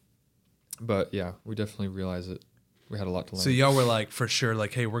experience, but yeah, we definitely realized that we had a lot to learn. So y'all were like, for sure,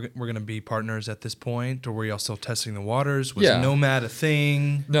 like, hey, we're going to be partners at this point, or were y'all still testing the waters? Was Yeah. Nomad a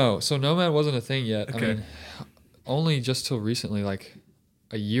thing? No, so Nomad wasn't a thing yet. Okay. I mean, only just till recently, like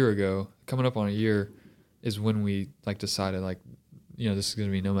a year ago, coming up on a year, is when we like decided, like, you know, this is going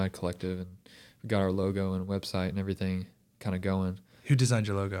to be Nomad Collective, and we got our logo and website and everything kind of going. Who designed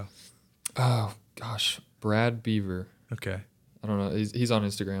your logo? Oh gosh, Brad Beaver. Okay. I don't know. He's on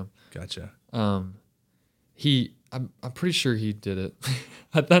Instagram. Gotcha. I'm pretty sure he did it.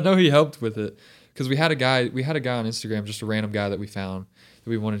 I know he helped with it, because we had a guy on Instagram, just a random guy that we found that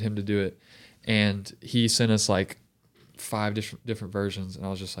we wanted him to do it, and he sent us like 5 different versions, and I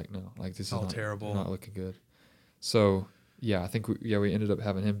was just like, no, like, this is all not, terrible. not looking good. So yeah, I think we ended up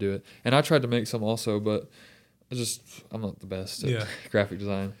having him do it, and I tried to make some also, but I'm not the best at graphic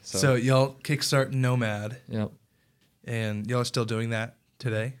design. So y'all kickstart Nomad, yep. and y'all are still doing that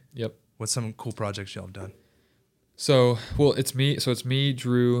today? Yep. What's some cool projects y'all have done? So, well, it's me,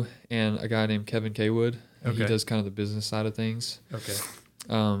 Drew, and a guy named Kevin Kaywood. Okay. He does kind of the business side of things. Okay.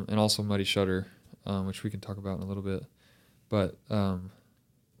 And also Muddy Shutter, which we can talk about in a little bit. But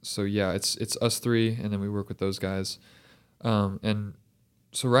so yeah, it's us 3, and then we work with those guys. And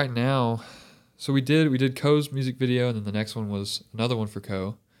so right now, so we did Co's music video, and then the next one was another one for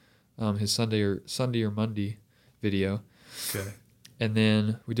Co, his Sunday or Monday video. Okay. And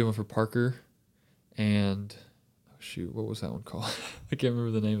then we did one for Parker, and shoot, what was that one called? I can't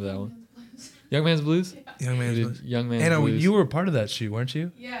remember the name of that one. Young Man's Blues? Young Man's We Blues. did Young Man's Anna, Blues. you were a part of that shoot, weren't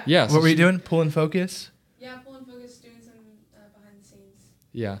you? Yeah. Yeah. so What were you she- doing? Pull and focus? Yeah, pull and focus, doing some behind the scenes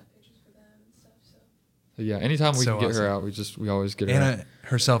Yeah. pictures for them and stuff. So So yeah, anytime we So can get her awesome. out, we always get her out. Anna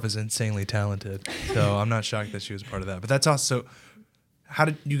herself is insanely talented, so I'm not shocked that she was a part of that. But that's awesome. So how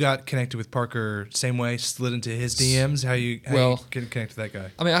did you got connected with Parker? Same way, slid into his DMs? How you get connected with that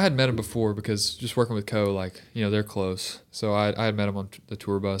guy? I mean, I had met him before, because just working with Co, like, you know, they're close. So I had met him on the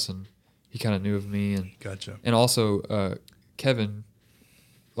tour bus, and he kind of knew of me, and Gotcha. also Kevin,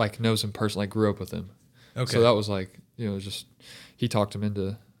 like, knows him personally, like, grew up with him. Okay. So that was like, you know, just he talked him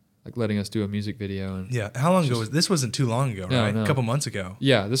into like letting us do a music video, and Yeah. How long ago was this? Wasn't too long ago, No, right? no. A couple months ago.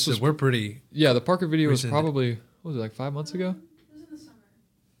 yeah, this So was we're pretty. yeah. The Parker video was recent. probably, what was it, like 5 months ago, it was in the summer.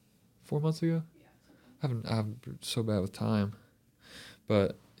 4 months ago. Yeah. I'm so bad with time,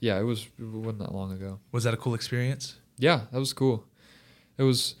 but yeah, it wasn't that long ago. Was that a cool experience? Yeah, that was cool. It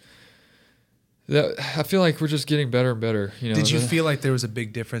was I feel like we're just getting better and better. You know. Did you feel like there was a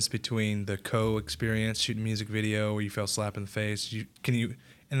big difference between the experience shooting music video where you felt slap in the face?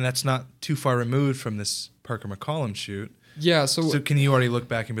 And that's not too far removed from this Parker McCollum shoot. Yeah. So can you already look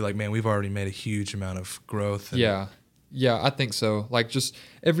back and be like, man, we've already made a huge amount of growth? Yeah, I think so. Like just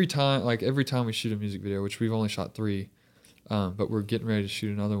every time we shoot a music video, which we've only shot 3, but we're getting ready to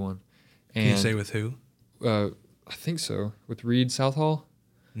shoot another one. And, can you say with who? I think so. With Reed Southall.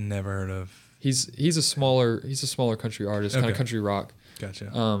 Never heard of. He's a smaller country artist, kind of country rock.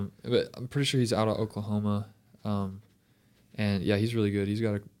 Gotcha. But I'm pretty sure he's out of Oklahoma. And yeah, he's really good. He's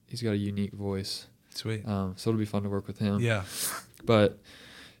got a unique voice. Sweet. So it'll be fun to work with him. Yeah. But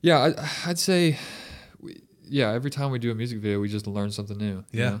yeah, I'd say, every time we do a music video, we just learn something new.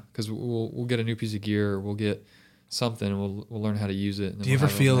 Yeah. Because we'll get a new piece of gear, or we'll get something, and we'll learn how to use it. And then do you we'll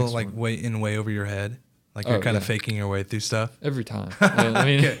ever feel like one. way over your head? Like you're kind of faking your way through stuff? Every time. I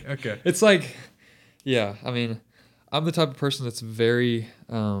mean, okay. It's like, yeah, I mean, I'm the type of person that's very,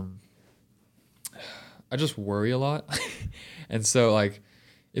 I just worry a lot. And so, like,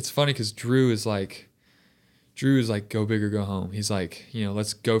 it's funny because Drew is like, go big or go home. He's like,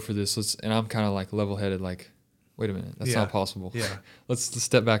 let's go for this. And I'm kind of like level-headed, like, wait a minute, that's not possible. Yeah. Let's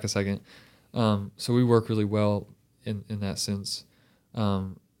step back a second. So we work really well in that sense.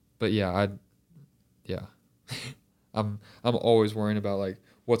 But yeah, I'm always worrying about like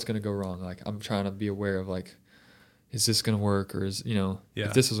what's gonna go wrong. Like I'm trying to be aware of like, is this gonna work, or is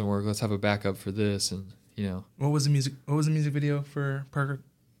if this doesn't work, let's have a backup for this. And what was the music video for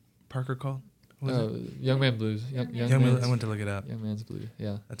Parker called? Young Man Blues. Young Man, I went to look it up. Young Man's Blues.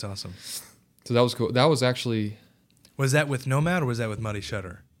 Yeah, that's awesome. So that was cool. That was actually. Was that with Nomad or was that with Muddy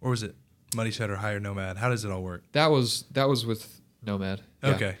Shutter, or was it Muddy Shutter hired Nomad? How does it all work? That was with Nomad. Yeah.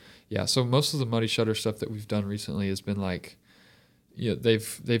 Okay. Yeah, so most of the Muddy Shutter stuff that we've done recently has been like,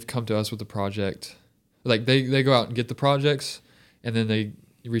 they've come to us with the project. Like they go out and get the projects, and then they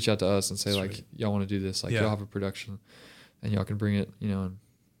reach out to us and say like, y'all want to do this? Like y'all have a production, and y'all can bring it, And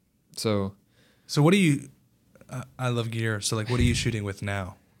so what do you? I love gear. So like, what are you shooting with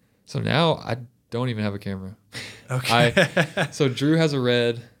now? So now I don't even have a camera. Okay. So Drew has a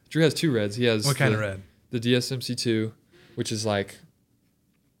red. Drew has 2 reds. He has what kind of red? The DSMC2, which is like.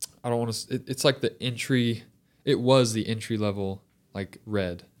 I don't want to. It's like the entry. It was the entry level like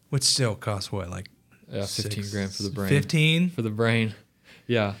red. Which still costs what, like 15 grand for the brain. 15 for the brain.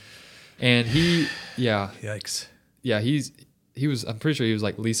 Yeah, and Yikes. Yeah, he was. I'm pretty sure he was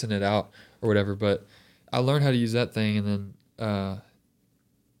like leasing it out or whatever. But I learned how to use that thing, and then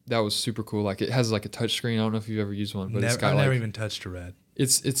that was super cool. Like it has like a touch screen. I don't know if you've ever used one, but I've never even touched a red.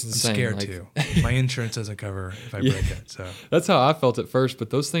 It's insane. I'm scared too. My insurance doesn't cover if I break it. So that's how I felt at first.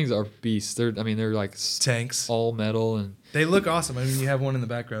 But those things are beasts. They're like tanks, all metal, and they look awesome. I mean, you have one in the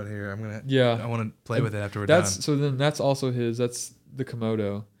background here. I want to play with it after we're done. So then that's also his. That's the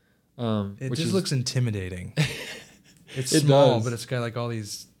Komodo. It just looks intimidating. It's small, but it's got like all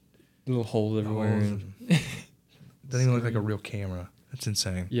these little holes everywhere. Doesn't even look like a real camera. That's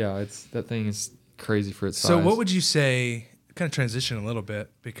insane. Yeah, that thing is crazy for its size. So what would you say? Kind of transition a little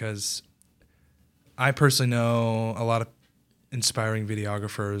bit, because I personally know a lot of inspiring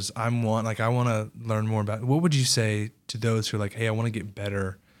videographers. I want to learn more about. What would you say to those who are like, hey, I want to get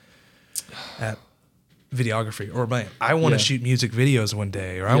better at videography, or I want to shoot music videos one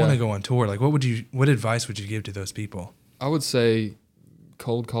day, or I want to go on tour? Like, what advice would you give to those people? I would say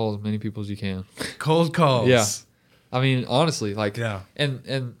cold call as many people as you can. Cold calls. Yeah. I mean, honestly, like,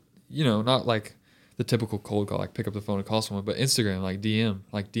 and not like the typical cold call, like pick up the phone and call someone, but Instagram, like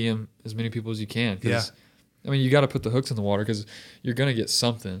DM as many people as you can. I mean, you got to put the hooks in the water because you're going to get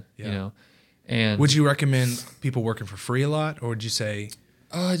something, And would you recommend people working for free a lot, or would you say?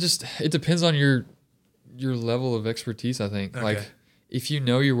 It depends on your level of expertise, I think. Okay. Like if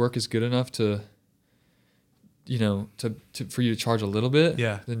your work is good enough to for you to charge a little bit,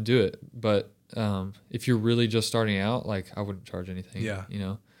 then do it. But if you're really just starting out, like I wouldn't charge anything.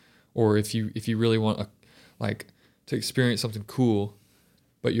 Or if you really want to experience something cool,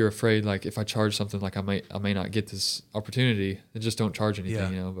 but you're afraid like if I charge something like I may not get this opportunity, then just don't charge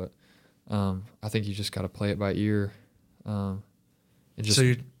anything. But I think you just got to play it by ear. And just, so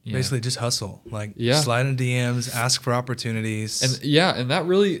you're basically just hustle, slide in DMs, ask for opportunities, and that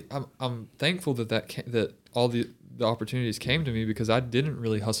really I'm thankful that all the opportunities came to me, because I didn't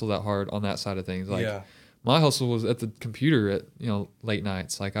really hustle that hard on that side of things. My hustle was at the computer at late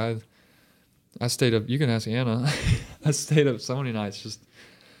nights. Like I stayed up. You can ask Anna. I stayed up so many nights just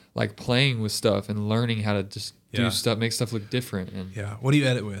like playing with stuff and learning how to just do stuff, make stuff look different. And what do you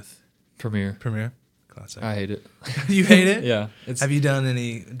edit with? Premiere. Classic. I hate it. You hate it? Yeah. Have you done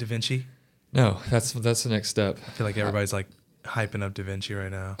any DaVinci? No, that's the next step. I feel like everybody's like hyping up DaVinci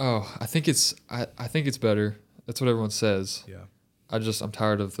right now. Oh, I think it's better. That's what everyone says. Yeah, I'm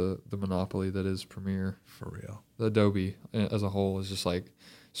tired of the monopoly that is Premiere. for real. The Adobe as a whole is just like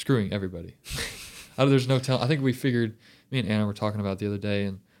screwing everybody. There's no tell. I think we figured. Me and Anna were talking about it the other day,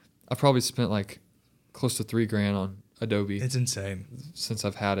 and I probably spent like close to $3,000 on Adobe It's insane. since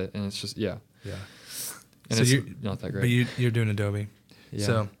I've had it, and it's just yeah, Yeah. and So it's you're- not that But great. you're doing Adobe. Yeah.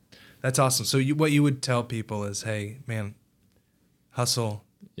 So that's awesome. So what you would tell people is, hey, man, hustle.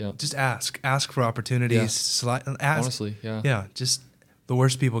 Yeah. Just ask for opportunities. Yeah. Ask. Honestly, yeah. Yeah. Just the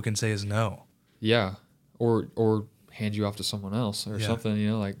worst people can say is no. Yeah. Or hand you off to someone else or Yeah. something, you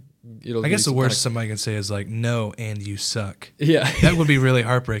know, like it'll I give guess you the some worst somebody can say is like no and you suck. Yeah. That would be really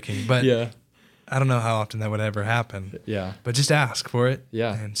heartbreaking. But yeah. I don't know how often that would ever happen. Yeah. But just ask for it.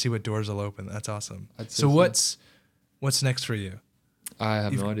 Yeah. And see what doors will open. That's awesome. I'd say So so. what's next for you? I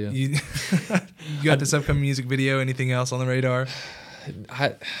have no idea. You got this upcoming music video? Anything else on the radar?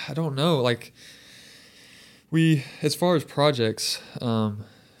 I don't know. Like as far as projects,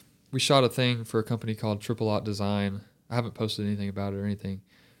 we shot a thing for a company called Triple Lot Design. I haven't posted anything about it or anything,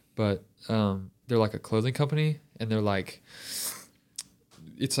 but they're like a clothing company, and they're like,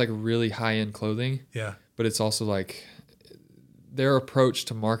 it's like really high end clothing, Yeah. but it's also like their approach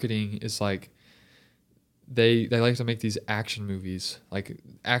to marketing is like they like to make these action movies, like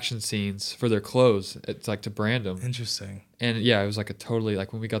action scenes for their clothes. It's like to brand them. Interesting. And yeah, it was like a totally,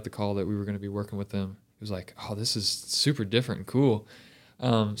 like when we got the call that we were going to be working with them, it was like, oh, this is super different and cool.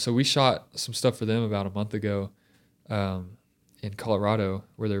 So we shot some stuff for them about a month ago in Colorado,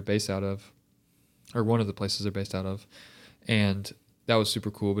 where they're based out of, or one of the places they're based out of. And that was super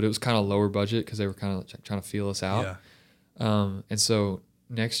cool, but it was kind of lower budget because they were kind of trying to feel us out. Yeah. And so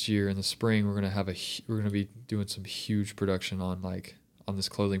next year in the spring, we're going to be doing some huge production on this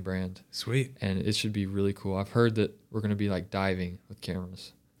clothing brand. Sweet. And it should be really cool. I've heard that we're going to be like diving with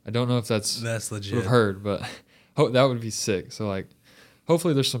cameras. I don't know if that's legit. what I've heard, but that would be sick. So like,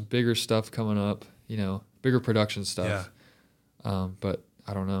 hopefully there's some bigger stuff coming up, you know, bigger production stuff. Yeah. But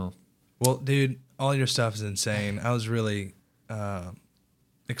I don't know. Well, dude, all your stuff is insane. I was really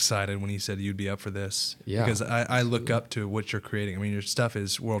excited when you said you'd be up for this. Yeah, Because I look up to what you're creating. I mean, your stuff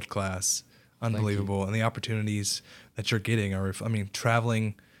is world class, unbelievable, and the opportunities that you're getting are, I mean,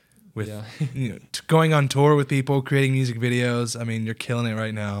 traveling with, going on tour with people, creating music videos. I mean, you're killing it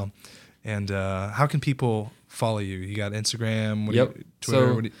right now. And how can people follow you? You got Instagram,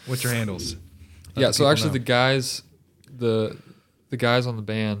 Twitter. What's your handles? So actually the guys on the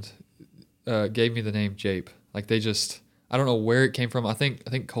band gave me the name Jape. Like they just, I don't know where it came from. I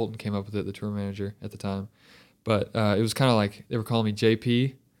think Colton came up with it, the tour manager at the time. But it was kind of like they were calling me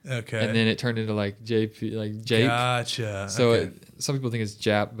JP. Okay. And then it turned into like JP, like Jape. Gotcha. So okay. Some people think it's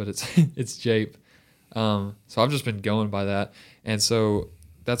Jap, but it's it's Jape. So I've just been going by that. And so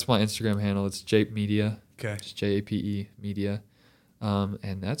that's my Instagram handle. It's Jape Media. Okay. It's JAPE Media.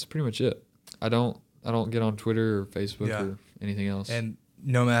 And that's pretty much it. I don't get on Twitter or Facebook or anything else. And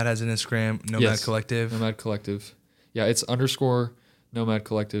Nomad has an Instagram, Nomad Collective. Nomad Collective. Yeah, it's _ Nomad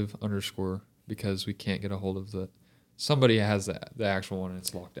Collective _ because we can't get a hold of somebody has the actual one and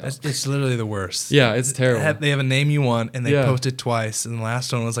it's locked out. It's literally the worst. Yeah, it's terrible. They have a name you want and they post it twice, and the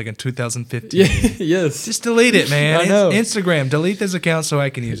last one was like in 2015. Yeah, yes. Just delete it, man. I know. Instagram, delete this account so I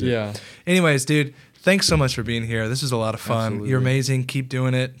can use it. Yeah. Anyways, dude, thanks so much for being here. This was a lot of fun. Absolutely. You're amazing. Keep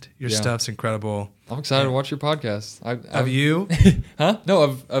doing it. Your stuff's incredible. I'm excited to watch your podcast. Of you? Huh? No,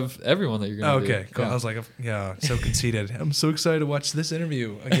 of everyone that you're going to do. Okay, cool. Yeah. I was like, so conceited. I'm so excited to watch this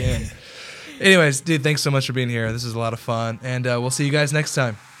interview again. Anyways, dude, thanks so much for being here. This is a lot of fun. And we'll see you guys next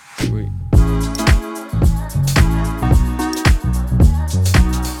time. Sweet.